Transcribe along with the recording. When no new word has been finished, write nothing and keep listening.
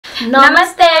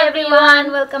Namaste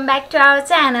everyone, welcome back to our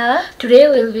channel. Today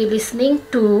we will be listening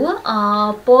to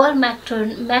Paul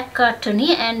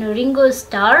McCartney and Ringo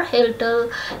Starr,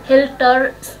 Helter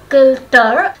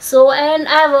Skelter. So, and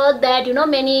I've heard that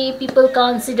many people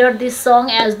consider this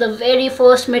song as the very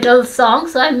first metal song.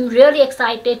 So I'm really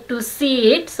excited to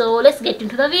see it. So let's get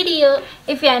into the video.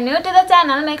 If you are new to the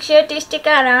channel, make sure to stick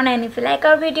around, and if you like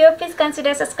our video, please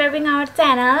consider subscribing our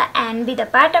channel and be the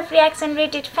part of Reaction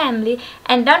Rated family.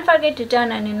 And don't forget to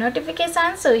turn on your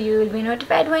notifications so you will be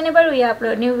notified whenever we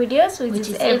upload new videos, which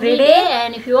is every day.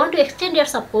 And if you want to extend your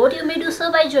support, you may do so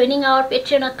by joining our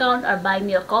Patreon account or buying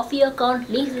your coffee account.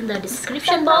 Links in the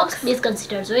description box. Please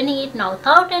consider joining it. Now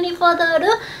without any further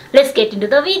ado, let's get into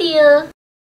the video.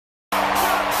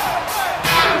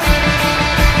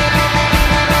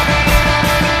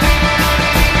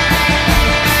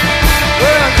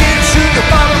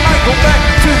 Go back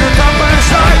to the top and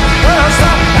side. When I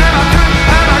stop and I turn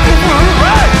and I go for a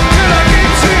ride, till I get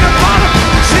to the bottom,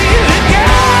 see it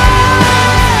again.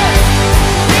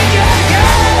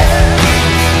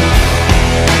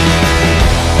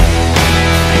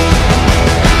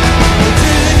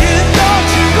 Till you thought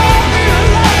you want me to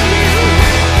love you.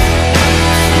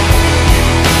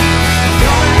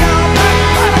 Coming down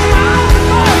back around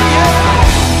the bottom, yeah.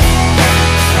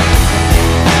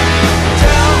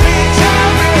 Tell me.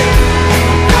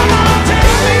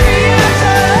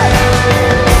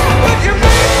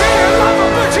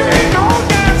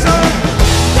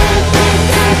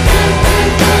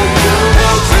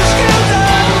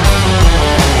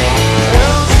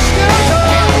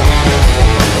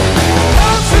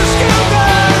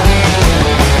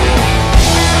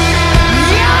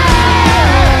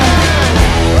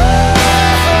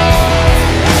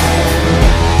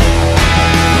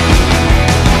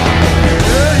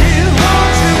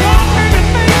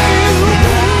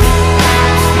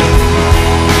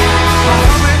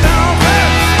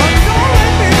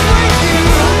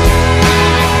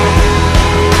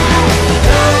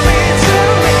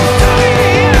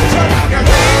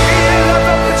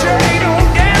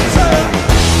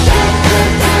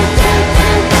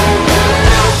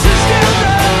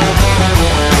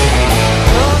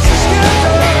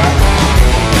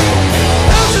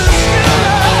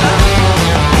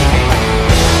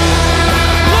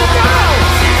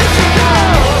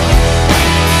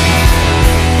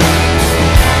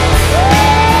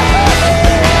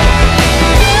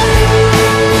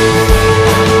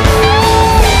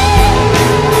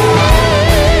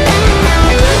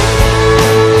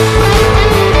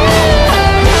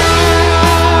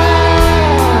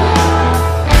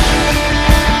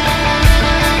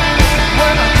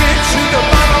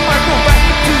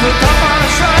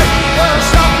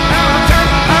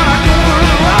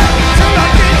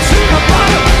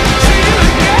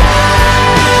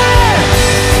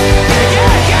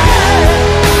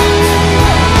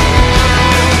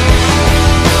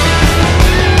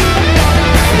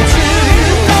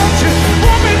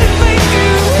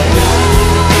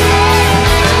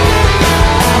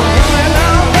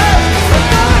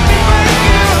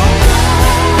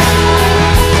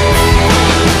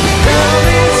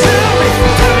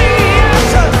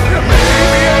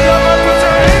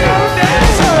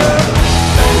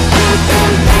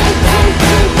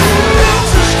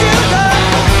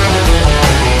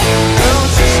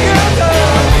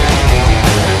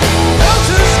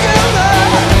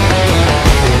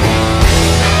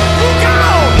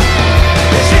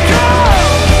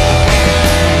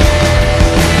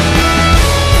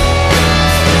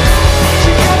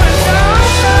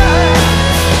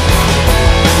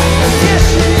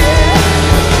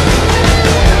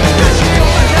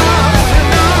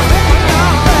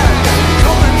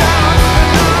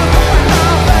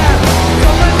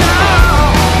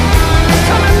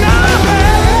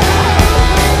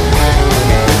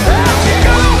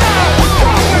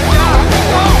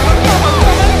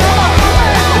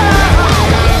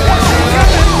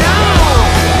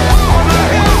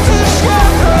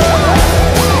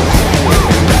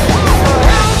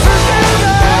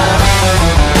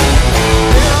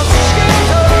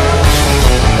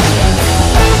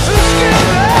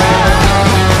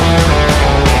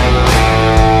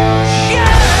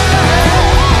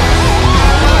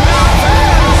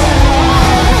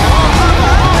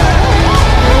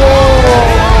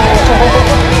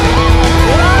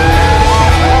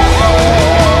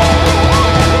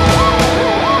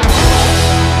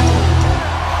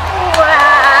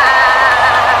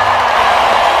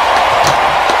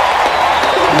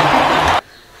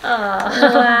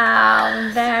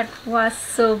 was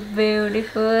so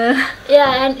beautiful.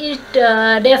 Yeah, and it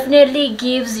definitely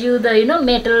gives you the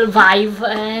metal vibe,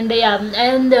 and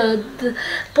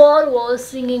Paul was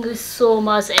singing with so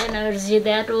much energy.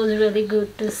 That was really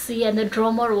good to see, and the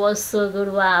drummer was so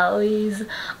good. Wow, he's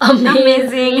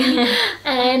amazing.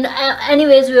 And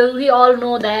anyways, we all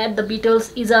know that the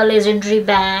Beatles is a legendary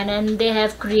band, and they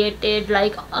have created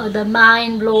like the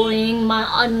mind-blowing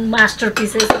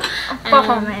masterpieces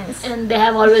Performance. and they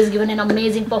have always given an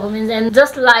amazing performance. And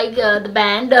just like the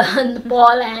band,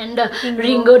 Paul and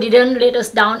Ringo didn't let us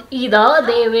down either.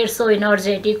 They were so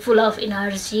energetic, full of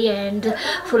energy and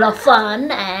full of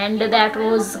fun, and that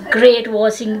was great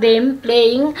watching them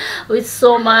playing with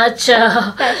so much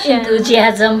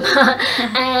enthusiasm.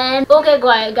 And okay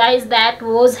guys, that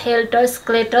was Helter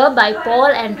Skelter by Paul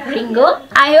and Ringo.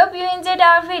 I hope you enjoyed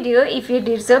our video. If you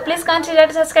did so, please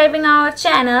consider subscribing our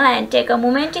channel and take a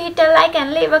moment to hit a like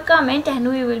and leave a comment, and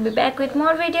we will be back with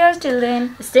more videos. Till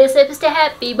then, Stay safe, stay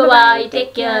happy. Bye bye.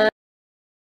 Take care.